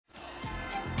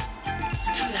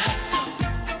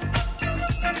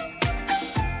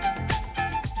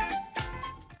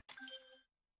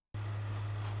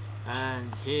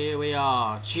we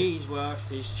are.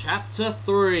 Cheeseworks is chapter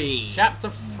 3. Chapter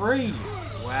 3.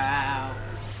 Wow.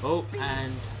 Oh,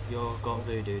 and you're got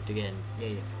voodooed again. Yeah.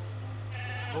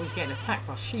 Oh, he's getting attacked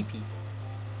by sheepies.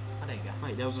 Oh, there you go.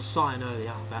 Wait, there was a sign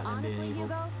earlier about them Honestly, being evil.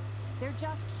 Hugo, they're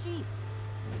just sheep.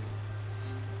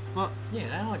 What? Yeah,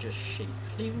 they are just sheep.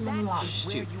 Leave them That alone. is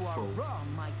where Stupid you are fool. wrong,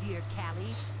 my dear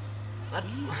Callie.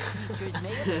 These creatures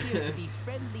may appear to be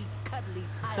friendly, cuddly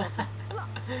piles of fluff.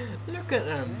 Look at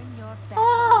them. Turn your back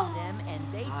on them and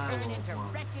they I turn want into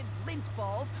one. wretched lint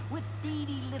balls with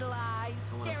beady little eyes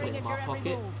I wanna staring put it at in your my every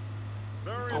pocket. move.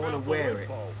 Sorry I wanna about the wear lip it.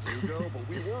 balls, Hugo, but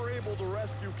we were able to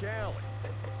rescue Callie.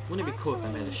 Wouldn't it be cool if they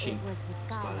made a Actually, sheep it was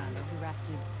the Skylander? Skylander who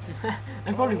rescued.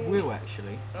 They probably will,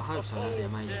 actually. I hope so, that'd be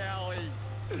amazing. Callie.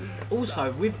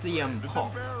 Also, with the It's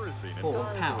pop embarrassing. or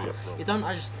entirely power, you appropriate.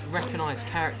 don't just recognise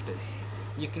characters.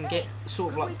 You can get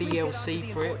sort of like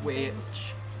DLC for it, which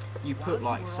you put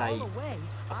like, say,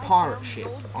 a pirate ship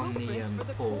on the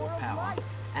port of power,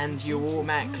 and you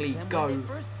automatically go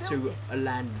to a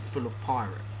land full of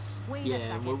pirates.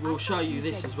 Yeah, we'll show you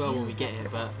this as well when we get here,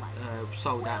 but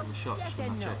sold out in the shops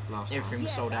when I checked last time. Everything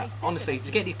was sold out. Honestly,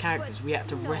 to get these characters, we had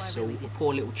to wrestle a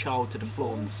poor little child to the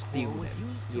floor and steal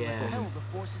them. Yeah.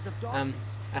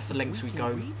 That's the lengths we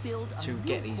go to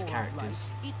get these characters.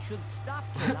 It should stop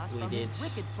Chaos We from did. his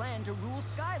wicked plan to rule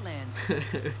Skylands. And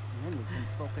then we can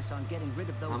focus on getting rid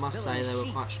of those I must say they villainous were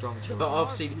sheep. quite strong But children.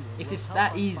 obviously, if it's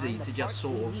that easy to just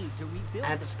sort of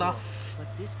add stuff,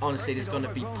 honestly, there's going to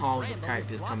be piles of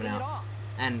characters coming out,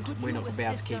 and we're not going to be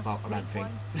able to keep up, I don't think.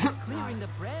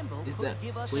 Is that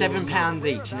 £7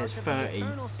 each, and there's 30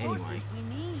 anyway,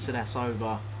 so that's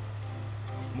over.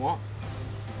 What?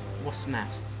 What's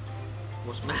maths?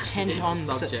 What's maths 10 is the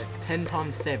times subject. 10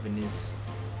 times 7 is.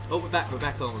 Oh, we're back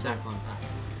on, So-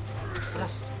 But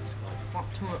that's what,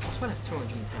 I swear that's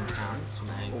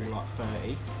 £210. All like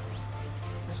 30.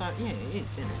 So yeah, it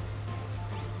is, isn't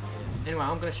it? Anyway,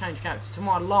 I'm going to change characters to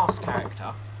my last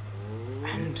character.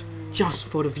 And just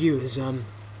for the viewers, don't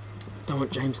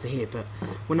want James to hear, but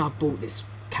when I bought this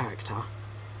character,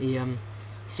 he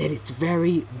said it's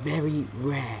very, very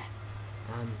rare.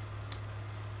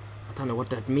 I don't know what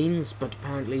that means, but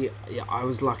apparently, yeah, I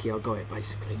was lucky I got it,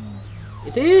 basically.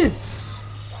 It is!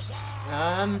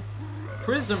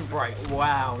 Prison Break.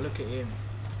 Wow, look at him.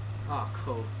 Oh,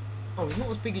 cool. Oh, he's not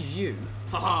as big as you.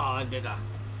 Oh, nigga.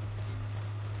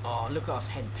 Oh, look at us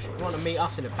hench. You want to meet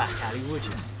us in a back alley, would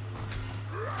you?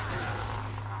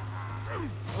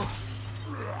 Oh.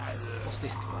 What's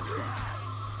this guy?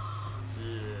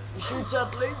 He shoots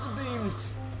out laser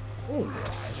beams. Oh.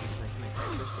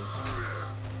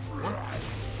 What?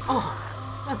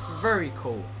 Oh, that's very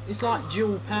cool. It's like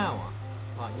dual power.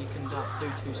 Like you can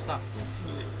do two stuff with.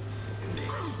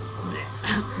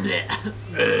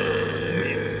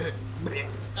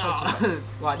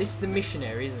 Right, this is the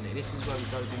missionary, isn't it? This is where we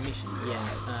go do missions. Yeah,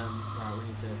 right, we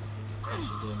need to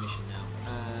actually do a mission now.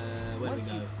 Where do we Once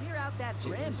go? you clear out that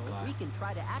Chicken bramble, supply. we can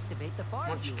try to activate the fire.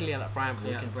 Once you clear that bramble,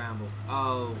 Yeah, you can. bramble.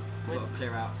 Oh, we've got to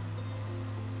clear out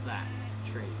that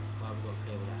tree. Why have we got to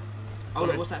clear all that? Oh,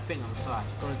 look, what's that thing on the side?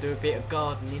 Gotta do a bit of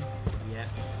gardening. Yeah.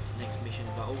 Next mission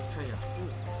is like, oh, treasure. Ooh,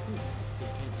 piece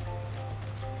of candy.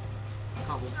 I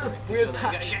can't walk through it. We're So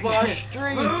attached there by we a go.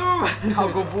 string. Move!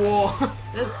 Tug of war.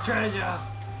 There's treasure!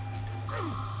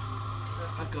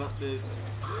 I got to.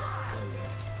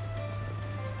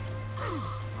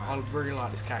 I really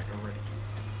like this character already.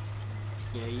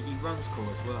 Yeah, he runs cool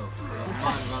as well. Yeah,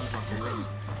 mine runs like a lead.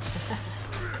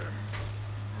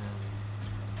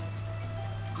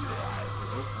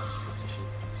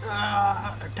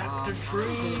 Attack the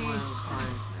trees.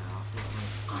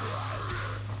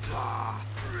 All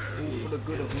for the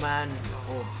good of man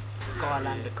or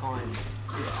Skylander kind.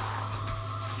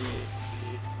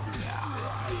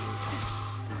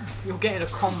 You're getting a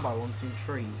combo on some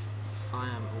trees. I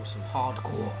am awesome.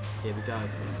 Hardcore. Here we go.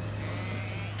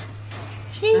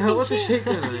 Sheepy What's the sheep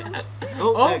doing on it?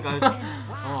 Oh, there it goes.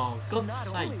 Oh, God's Not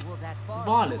sake. only will that far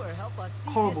Violence. tour help us see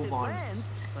Horrible distant violence. lands,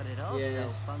 but it also Yeah.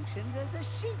 functions as a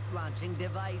sheep launching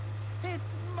device.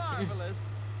 It's marvelous.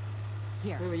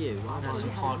 Here. Where are you? Why am I That's some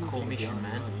so hardcore mission,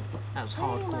 man. That was Very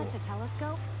much hardcore. a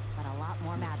telescope, but a lot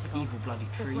more magical. Evil bloody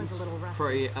This one's trees. a little rusty.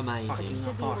 Pretty Fucking amazing.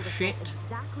 Should be Oh, able to shit. tell us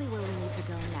exactly where we need to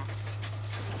go next.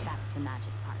 That's the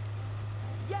magic part.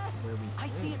 Yes, Where we I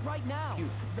see it right now.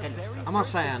 Beautiful The telescope. very I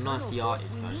must first say how nice internal the art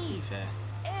source is we though, to be need. fair.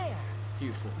 Air.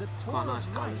 Beautiful. The quite core nice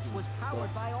of colours, life isn't was it?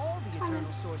 powered by all the eternal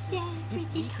sources. Yeah, If pretty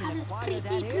we can colours, acquire pretty,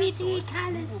 that air pretty source, we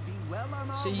colours. will be well on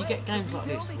our So you way get to games like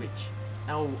this, rebuilding which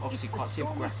They're all obviously quite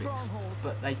simple graphics,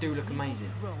 but they do look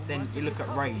amazing. Then you look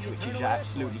at Rage, which is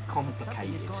absolutely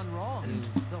complicated,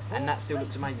 and that still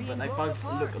looks amazing. But they both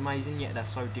look amazing, yet they're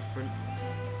so different.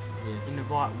 Yeah. In the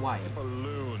right way.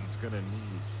 Balloon's gonna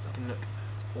need Can look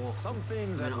awesome.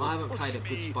 something I that mean, I haven't played a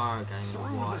good Spyro game in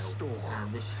a while,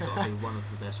 and this has got to be one of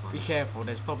the best ones. Be careful,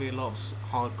 there's probably a lot of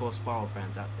hardcore Spyro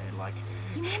fans out there like,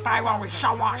 Spyro is so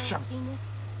awesome!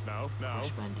 No,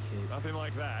 Crash Bandicoot nothing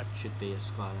like that. should be a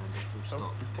Skylander full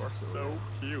stop. You are so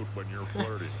cute when you're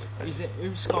flirting with me. Is it,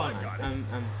 who's Skyland?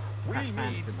 We Crash need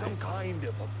Bandicoot, some mate. kind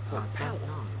of a I propeller. don't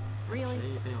know. Really?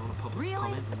 Actually, if anyone want to pop a Really?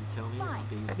 comment and tell me, Fine.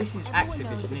 it'd be... This is Everyone knows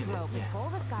Activision, the isn't drill. it? Yeah. Patrol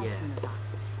the skies Yeah. from the box.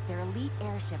 Their elite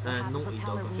airship will have the Naughty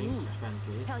propeller Dog, I we think. need. Crash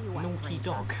Bandicoot is. Tell you what, Naughty Princess,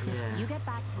 Dog. Yeah. You get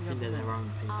back to I your think they're their balloon.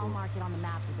 own people. I'll mark it on the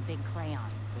map with a big crayon.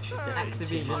 They should definitely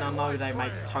team Activision, I up. know they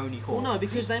make Tony Hawk. Well, no,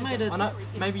 because they made a... I know,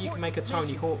 maybe you can make a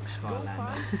Tony Hawk Go Skylander.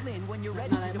 find Flynn when you're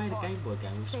ready No, to they made a depart. Game Boy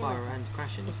game with Say, Spyro listen, and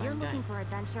Crash in the If you're same looking game. for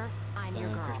adventure, I'm your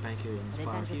girl. Crash Bandicoot and But Spyro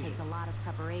adventure Fusion. takes a lot of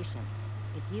preparation.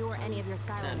 If you or So, any of your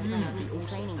Skylander that'd friends be need some awesome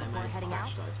training if they before made heading out,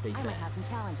 Crash, though, to be I might fair. have some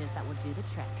challenges that will do the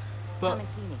trick. But Come and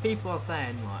see me. people are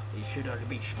saying like it should only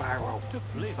be Spyro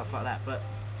and stuff like that. But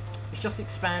it's just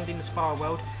expanding the Spyro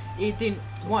world. It didn't.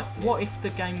 What if the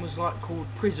game was like called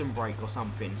Prison Break or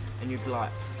something, and you'd be like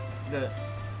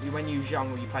when you was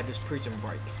young or you played this Prison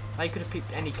Break, they could have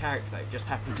picked any character. It just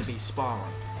happened to be Spyro.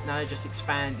 Now they just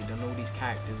expanded on all these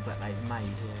characters that they've made.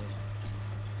 Yeah.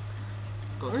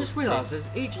 I just realised there's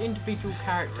each individual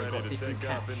character Ready got to different take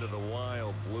cash. off into the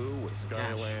wild blue with Cash.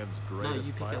 Skyland's No, greatest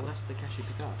you pick up. pilot? That's the cash you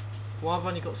pick up. Well, I've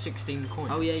only got 16 coins.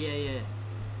 Oh yeah.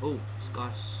 Oh,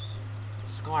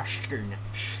 Sky Schooner.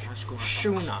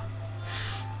 Schooner.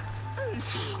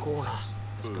 Schooner.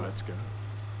 Ooh, let's go.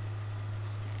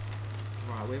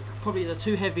 Right, we're probably the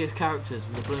two heaviest characters,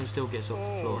 and the balloon still gets off the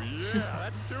Oh floor. yeah,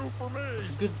 that's two for me. It's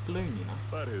a good balloon, you know.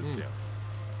 That is, yeah.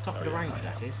 Top of the range,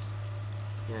 that is.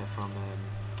 Yeah, from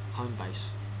home base.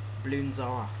 Balloons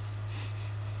are us.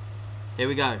 Here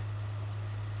we go.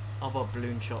 Other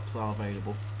balloon shops are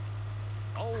available.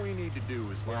 All we need to do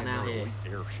is We are find now their here. elite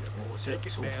airship. Oh, it's Take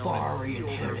it so down fiery and and steal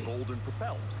their hairy. golden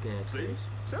propellers. Scared, See? please.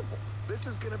 Simple. This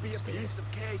is gonna be a piece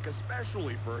of cake,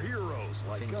 especially for heroes I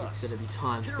like think us. it's going to be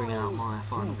time to bring out my Heroes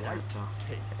final who like character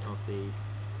cake. of the...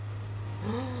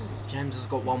 James has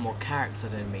got one more character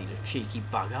than me, the cheeky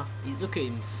bugger. Look at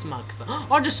him smug.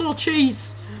 I just saw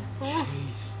cheese!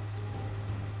 Cheese.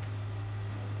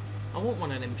 I want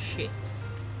one of them ships.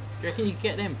 Do you reckon you can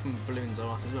get them from Balloons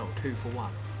R Us as well? 2 for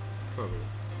 1. Probably.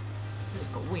 It's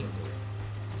got wings.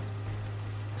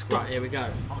 Let's go. Right, here we go.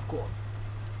 Oh, go on.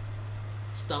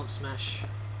 Stump Smash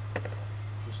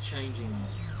is changing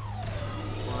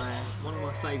one of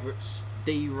my favourites,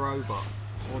 D-Robot.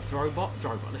 Or Drobot?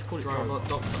 Drobot, let's call it Drobot, Drobot.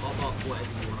 Dr. Obot,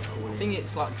 whatever you want to call I it. think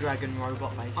it's like Dragon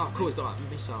Robot basically. Oh, cool, it's got like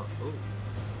a missile. Ooh.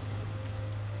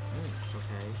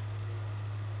 Okay,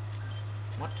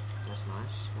 What? that's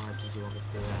nice. Why did you want me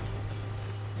to do that?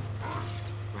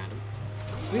 Random.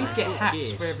 We need to get hats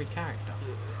Gears. for every character.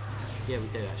 Yeah, we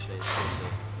do actually. It's pretty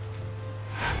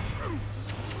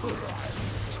cool.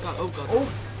 Let's go. Oh god. Oh!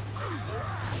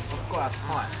 I've got a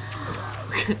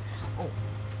height.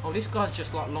 Oh, this guy's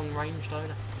just like long range though,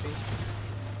 that's the thing.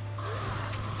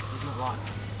 He's not like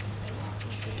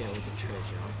To get all the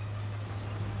treasure.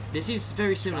 This is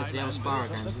very similar to the other Spyro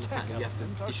games in the fact that you have to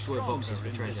destroy boxes for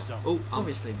treasure. Oh,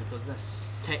 obviously because that's...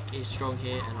 tech is strong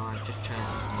here, and I've just changed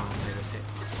it to my favourite tech.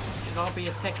 Should I be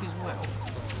a tech as well?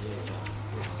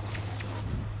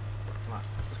 Right,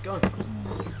 let's go.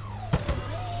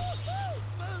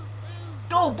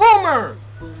 Go Boomer!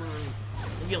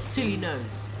 With your silly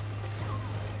nose.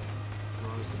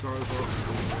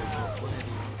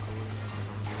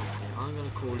 I'm gonna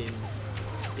call him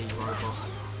the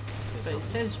robot. But it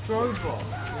says Drobot.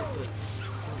 Yeah, but I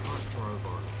don't like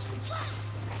Drobot.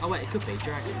 Oh wait, it could be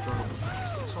Dragon Drobot.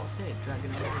 That's what I said,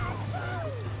 Dragon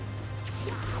Robot.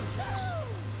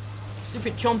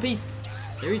 Stupid chompies!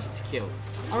 They're easy to kill.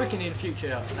 I reckon in the future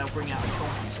they'll bring out a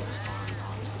chompy sort of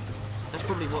style. That's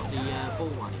probably what the ball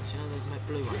one is. You know, there's no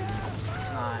blue one.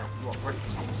 No, what,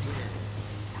 Wrecking Ball? Yeah.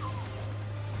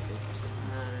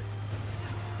 No.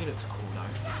 He looks cool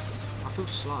though. I feel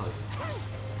slow.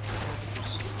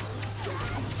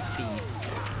 Speed.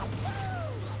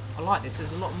 I like this,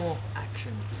 there's a lot more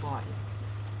action fighting.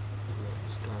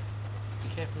 Let's go. Be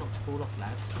careful not to fall off,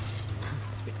 lad.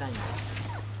 It's a bit dangerous.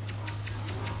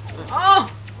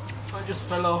 Oh! I just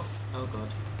fell off. Oh god.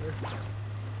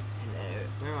 Hello.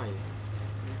 Where are you?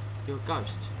 You're a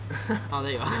ghost. Oh,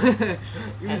 there you are.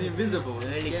 He was invisible. It's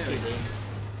Only scary. kidding.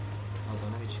 Hold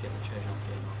on, let me just get the treasure up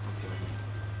here.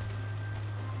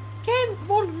 James,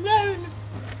 all alone.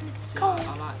 It's See, cold.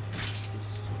 I like the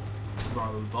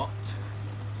robot.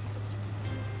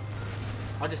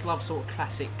 I just love sort of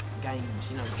classic games,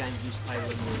 you know, games you used to play when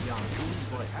you were young. This is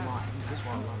what it's like. This is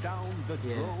what I love. Down the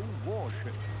drone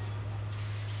warship.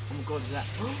 Oh my god, is that...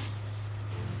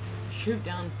 Shoot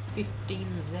down 15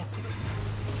 zeppelins.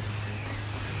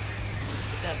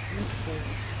 That beautiful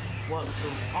works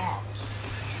of art.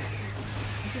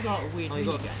 This is like a weird you mini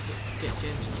got game. get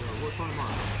gems as well. Which one am I?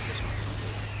 This one.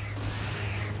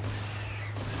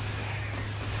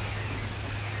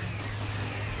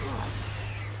 Right.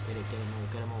 Get it, get them all,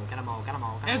 get them all, get them all, get them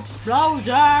all, get them all.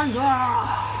 Explosions!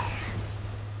 Oh,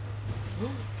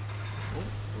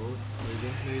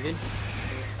 moving, moving.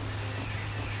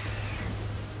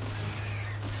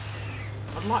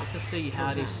 I'd like to see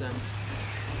how this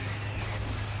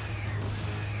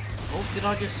Oh, did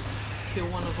I just kill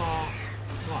one of our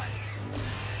lights?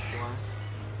 Why?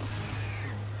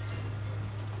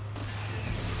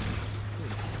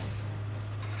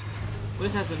 Well,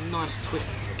 this has a nice twist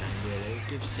to the game, really. It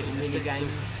gives it a Mini sense games.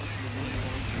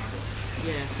 of,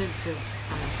 yeah, a sense of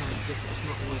having something different. It's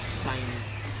not always the same.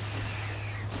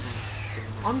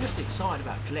 I'm just excited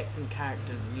about collecting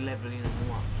characters and leveling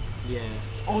them up. Yeah.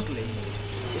 Oddly,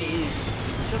 it is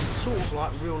just sort of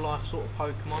like real life sort of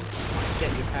Pokemon. Like you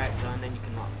get your character and then you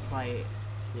can like play it.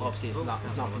 Yeah. Obviously, it's nothing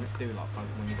to do like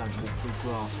Pokemon. You don't walk through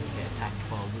grass and get attacked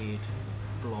by a weird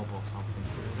blob or something.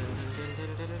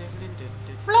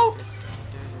 Float!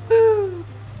 Woo!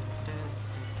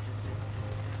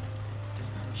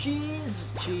 Cheese!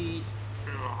 Cheese.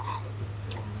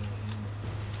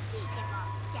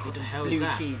 What the hell is Blue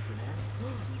that? cheese in there.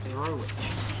 Throw it.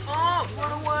 Oh,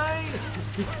 run away!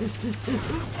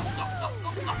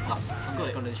 I've got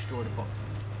it. Gonna destroy the boxes.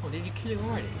 Oh, did you kill it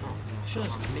already? Oh, Shot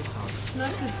sure. my missiles. No,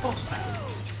 this boss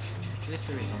battle. This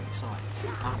there is, I'm excited.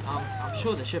 I'm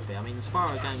sure there should be. I mean, the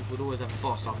Spyro games would always have a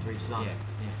boss after each zone. Yeah.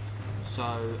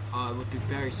 So I would be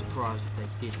very surprised if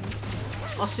they didn't.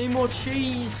 I see more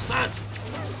cheese! Plant.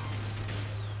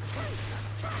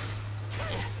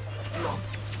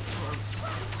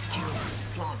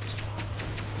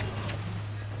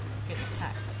 Get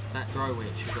attacked. That Drow Witch,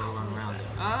 you've got to run around it.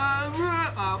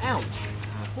 Ouch!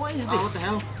 What is this? Oh, what the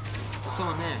hell? There's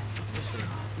someone there.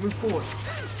 Move forward.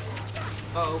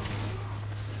 Uh-oh.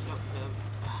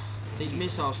 These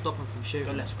missiles stop them from shooting.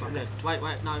 Go left, go left. Wait,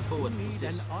 no, forward. What's Need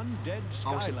this? an undead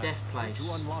Oh, it's a Skylander death place.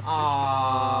 to unlock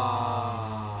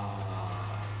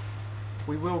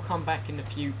We will come back in the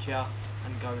future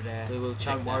and go there. We will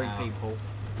check Don't worry, that out. people.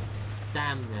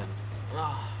 Damn them.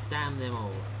 Ah, Damn them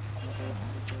all.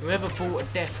 whoever bought a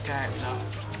death character,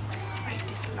 I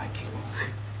dislike him.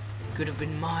 Could have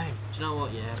been mine. Do you know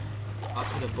what, yeah? I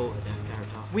could have bought a death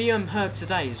character. We heard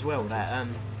today as well that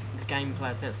the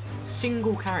gameplay test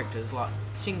single characters, like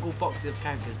single boxes of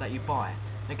characters that you buy,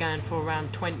 are going for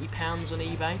around £20 on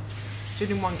eBay.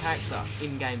 Shooting one character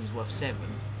in game is worth £7,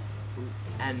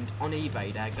 and on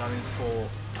eBay they're going for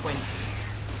 20,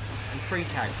 and 3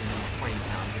 characters is £20 in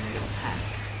a little pack.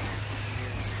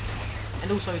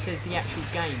 And also it says the actual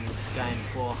game is going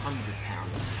for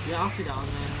 £100. Yeah, I'll see that on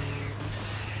there.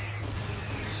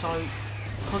 So,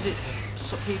 because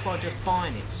people are just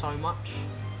buying it so much.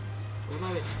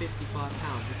 Although it's £55,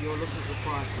 if you're looking at the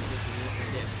price and thinking you're not going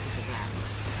to get because of that,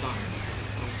 don't.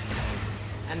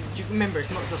 And you remember, it's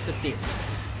not just a disc,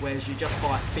 whereas you just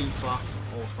buy FIFA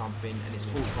or something and it's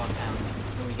 £45,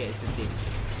 and we get is the disc,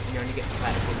 and you only get to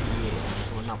play it for a year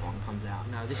until another one comes out.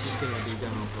 No, this is going to be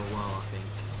going on for a while, I think.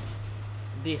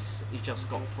 This has just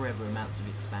got forever amounts of I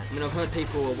expansion. mean, I've heard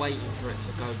people are waiting for it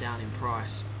to go down in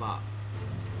price, but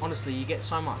Honestly, you get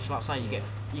so much. Like say, you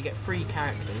get 3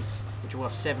 characters, which are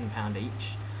worth £7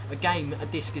 each. A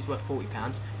disc is worth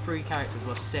 £40. 3 characters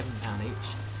worth £7 each,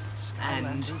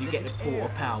 and you get the Port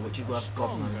of Power, which is worth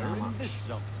God knows how much.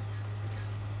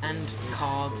 And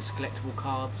cards, collectible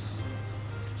cards.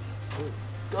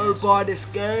 Go buy this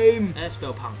game!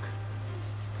 Airspell Punk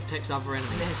protects other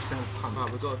enemies. Airspell Punk.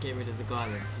 Right, we've got to get rid of the guy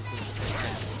then. He's going to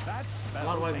protect them. By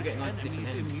the way, we're getting loads of different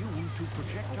enemies.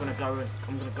 I'm gonna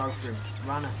go through.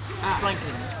 Run it. Flank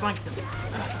them, let's flank them.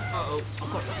 Uh-oh.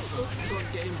 I've got that. Got to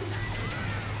get him.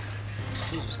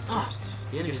 Jesus Ah, Christ.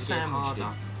 The you enemies are getting sandwiched harder. it.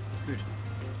 Good.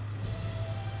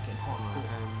 Getting hot.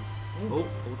 Oh.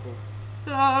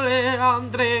 Dale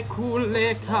Andre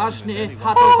Kule Kashne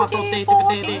Hato Very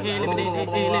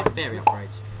upgrades. What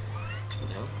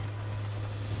the hell?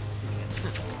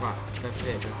 Right, go for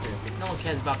here, go for here. No one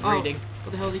cares about breeding.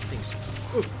 What the hell are these things?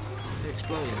 Ooh, they're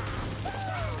exploding.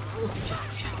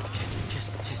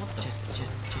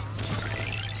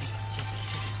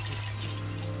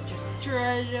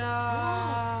 Treasure!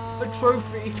 A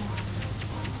trophy.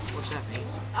 What's that mean?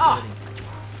 Ah!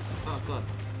 Oh god.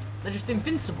 They're just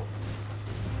invincible.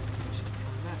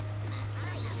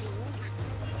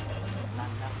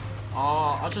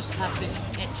 Oh, I just have this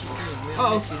etched feeling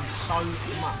we're missing so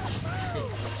much. I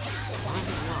don't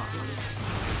think we are.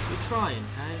 We're trying,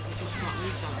 okay? We're just not.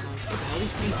 We don't know. What the hell?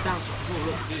 These things bounce off the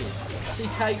wall. Look, he is. See,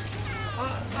 cake.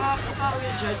 Oh,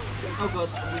 yeah, James. Oh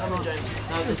god. Come on, James.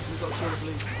 No, listen, we've got to kill the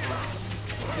blue.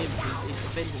 Him, he's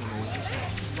defending them all.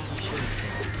 He's not sure.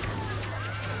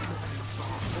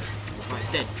 Right,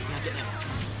 he's dead. Now get them.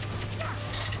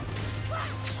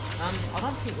 I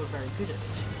don't think we're very good at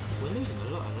this. We're losing a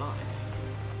lot of life.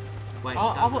 Wait,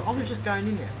 I was just going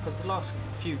in there because the last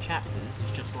few chapters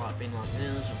it's just like been like,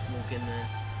 yeah, let's just walk in there.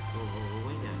 Oh,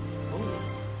 wait now.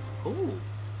 Oh,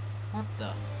 What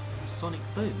the? Sonic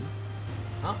Boom.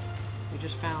 Huh? We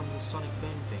just found the Sonic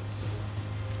Boom thing.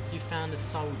 You found a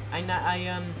soul. Ain't that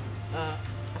a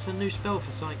That's a new spell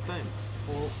for Sonic Boom.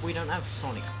 Well, we don't have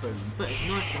Sonic Boom. But it's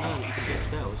nice to know that you can get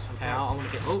spells. Okay, I want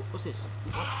to get. Oh, what's this?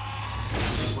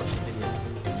 Watch the video.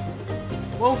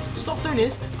 Well, stop doing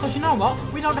this, because you know what?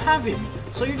 We don't have him.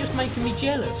 So you're just making me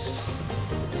jealous.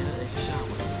 Yeah, they shout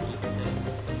what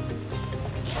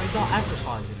He's not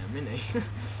advertising him, isn't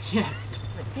he? Yeah.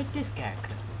 Get this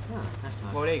character. Oh, that's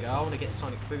nice. Well, there you go. I want to get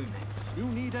Sonic Boom next. You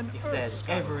need an If Earth there's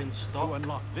Skylander ever in to stock.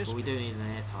 unlock this. Well, we do need an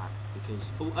air type because.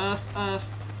 Oh, Earth.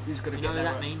 Who's going You to know get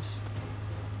what that? that means?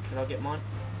 Should I get mine?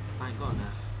 I ain't got an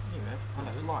Earth. You know. Oh,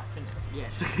 that's life, isn't it?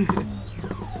 Yes.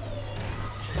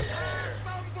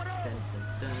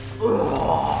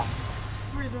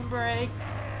 Rhythm break.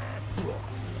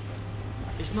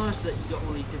 It's nice that you got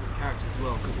all these different characters as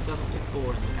well because it doesn't get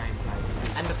boring in the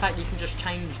gameplay. And the fact you can just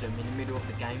change them in the middle of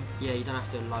the game. Yeah, you don't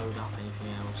have to load up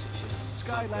anything else. It's just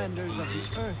Skylanders of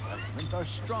the Earth element are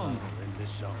stronger in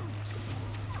this zone.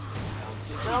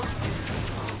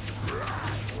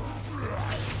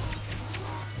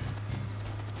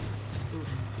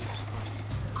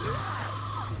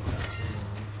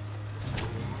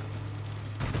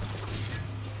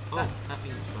 Oh, that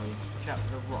means exploding. Watch out for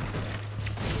the rock.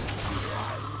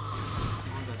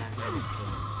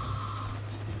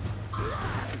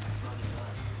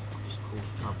 Just cause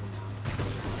trouble now.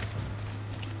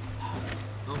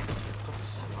 Oh, God's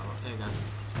sake. There we go.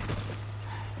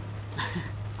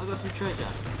 I got some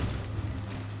treasure.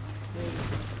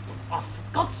 Oh, for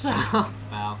God's sake!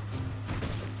 Wow.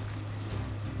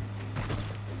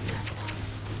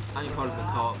 Only problem with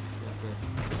co-op.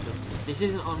 This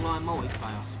isn't online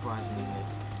multiplayer, surprisingly.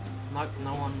 Nope,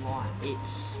 no online.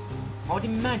 It's... I'd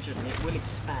imagine it will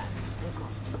expand. Oh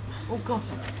god. Oh god.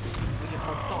 We just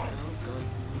both died. Oh god.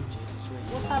 Oh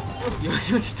Jesus. What's happening?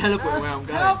 You're just teleporting where I'm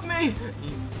going. Help me!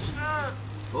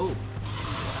 Oh.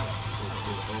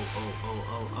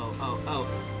 Oh.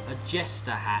 A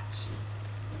jester hat.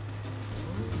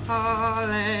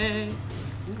 Harley.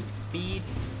 Speed.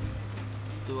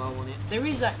 Do I want it? There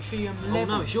is actually a Oh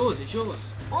level. no, it's yours, it's yours.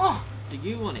 Oh! Do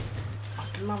you want it?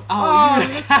 I'd love. Oh,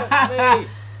 you look at me!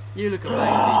 You look amazing.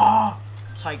 Oh,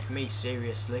 take me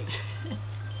seriously.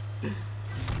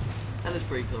 That looks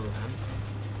pretty cool, man.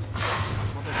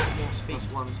 Want a bit more speed?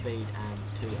 Plus 1 speed and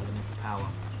 2 elemental power.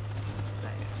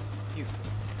 There. Beautiful.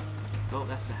 Oh,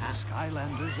 that's the hat.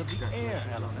 Skylanders of the air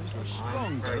element are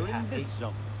stronger in happy. this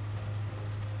zone.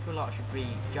 I feel like I should be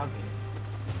juggling.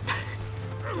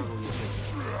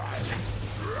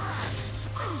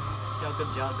 Juggle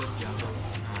your business. Juggle.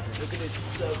 Look at this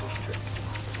circle trick.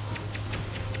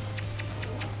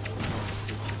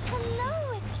 Hello,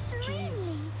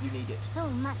 Extremely. You need it. So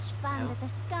much fun Hello? that the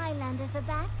Skylanders are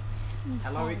back. Me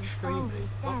Hello, fans Extremely.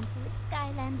 always dance with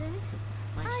Skylanders.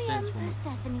 Makes I sense, am man.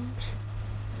 Persephone.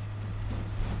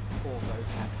 Poor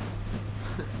vocab.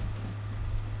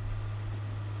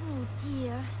 Oh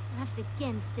dear, not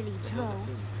again, silly drow.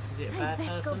 Is it a I'd bad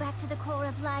best go person? back to the core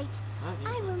of light.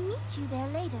 I will meet you there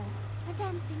later for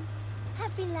dancing.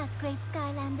 Happy luck, great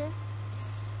Skylander.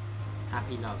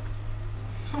 Happy luck.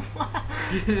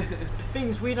 The thing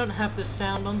is, we don't have the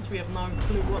sound on, so we have no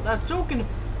clue what they're talking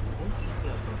about.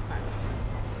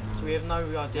 So we have no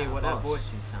idea what our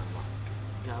voices sound like.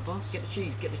 Is that a boss? Get the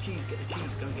cheese, go get the cheese.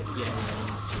 Yeah.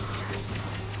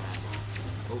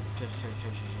 Oh, treasure.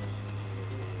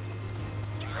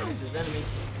 There's enemies.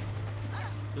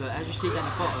 Look, as you see down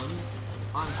the bottom,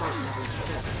 I'm close to level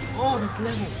 7. Oh, there's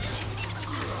levels.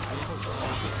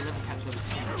 Level cap's level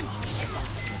 10.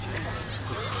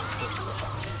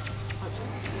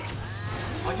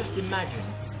 I just imagine,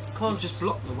 You cause just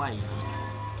block the way, you know.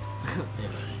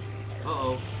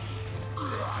 Uh-oh.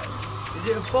 is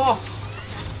it a boss?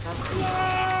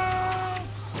 Yes!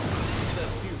 Is it a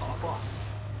huge boss?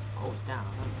 Oh, it's down. I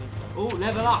don't think so. Oh,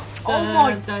 level up! Oh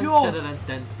my God.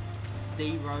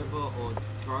 D-Robot or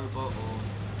Drobot or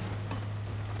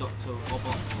Dr.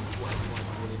 Robot or whatever you want to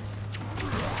call him.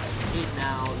 He's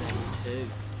now level 2.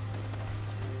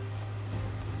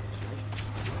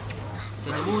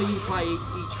 So the more you play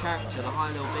each character, the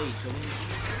higher they'll be. So when you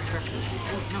preference is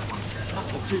not one, not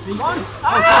two people. One. Oh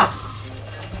Ah! God!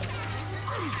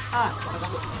 Ah! I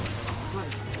got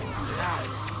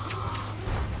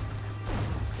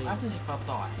What happens if I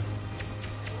die?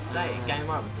 Later, game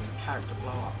over, does the character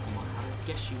blow up? I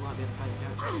guess you might be able to play the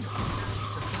character.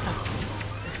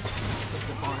 What's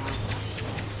the final?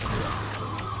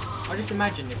 I just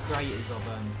imagine the creators of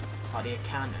like the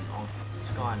accountant of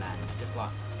Skylands just like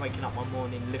waking up one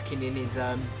morning, looking in his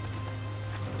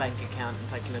bank account and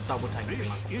taking a double take and being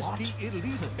like, what?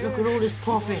 Look at all this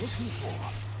profit!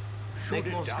 Make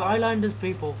more Skylanders,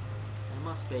 people! There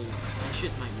must be. They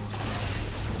should make more.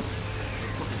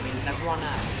 I mean, they've run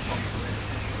out.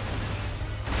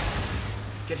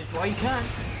 Get it while you can.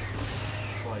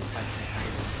 That's why it's basically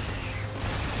saying.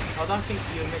 I don't think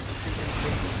you're meant to shoot them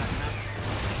with that now.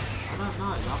 I don't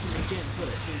know. I think they get to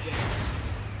it. 2 gens.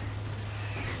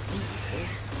 I think you do.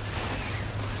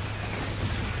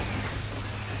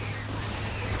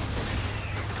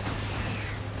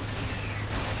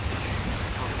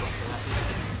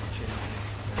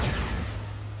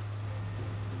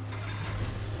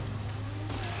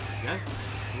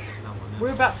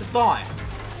 We're about to die.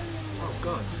 Oh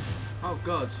God. Oh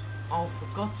God. Oh,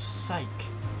 for God's sake.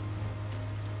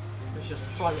 Let's just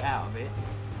float out of it,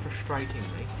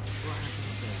 frustratingly. What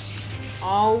happened there?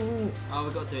 Oh! Oh,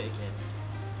 we've got to do it again.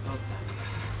 God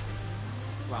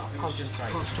damn. Well, Concentrate.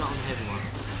 Concentrate on the heavy one.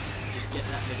 Just get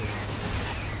that middle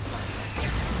one.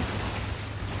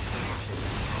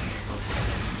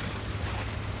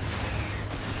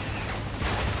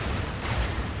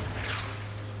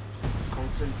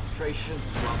 Concentration.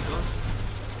 Well done.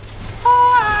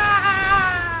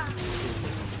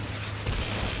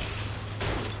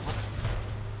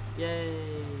 Yay!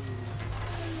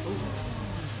 Oh,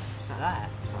 What's that?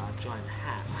 it's like a giant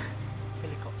hat.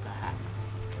 Helicopter hat.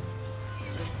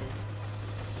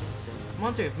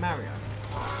 Reminds me of Mario.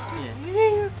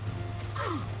 Yeah.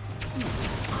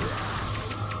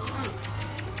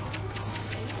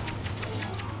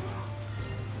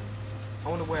 I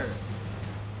want to wear it.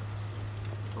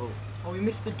 Oh. Oh, we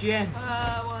missed the gem.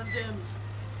 Ah, 1 gem.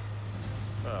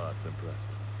 Oh, that's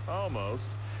impressive. Almost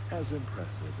as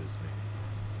impressive as me.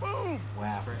 Boom!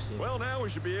 Wow. Impressive. Well, now we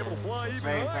should be able to fly even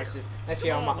Very higher. impressive. Let's see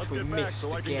Come how on, much let's we get back missed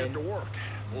so I can again. get to work.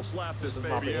 We'll slap this Just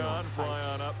rub it baby in our on, fly face.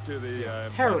 on up to the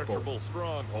Terrible. impenetrable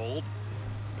stronghold,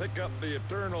 pick up the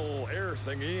eternal air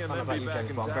thingy, and I don't know then about be you back guys,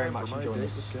 in but I'm very time much for my enjoying date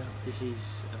this. with Cal. This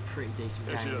is a pretty decent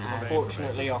If she game. doesn't And have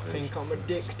Unfortunately, I think I'm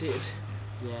addicted.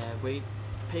 yeah,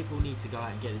 people need to go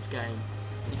out and get this game.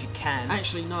 If you can.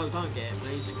 Actually, no, don't get it,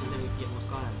 please, because then we can get more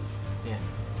Skylanders. Yeah.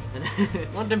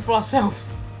 And Want them for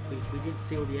ourselves. we didn't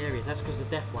see all the areas. That's because the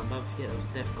deaf one. Don't forget, there was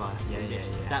a deaf guy. Yeah, We yeah,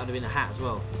 missed. yeah. That would have been a hat as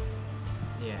well.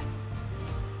 Yeah.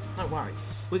 No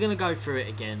worries. We're gonna go through it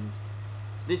again.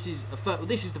 This is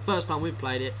the first time we've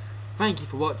played it. Thank you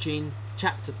for watching.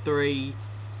 Chapter 3.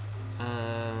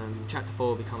 Chapter 4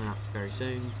 will be coming up very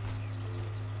soon.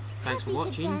 Thanks for Happy to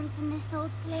watching. dance in this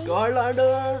old place.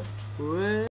 Skylanders! Hooray.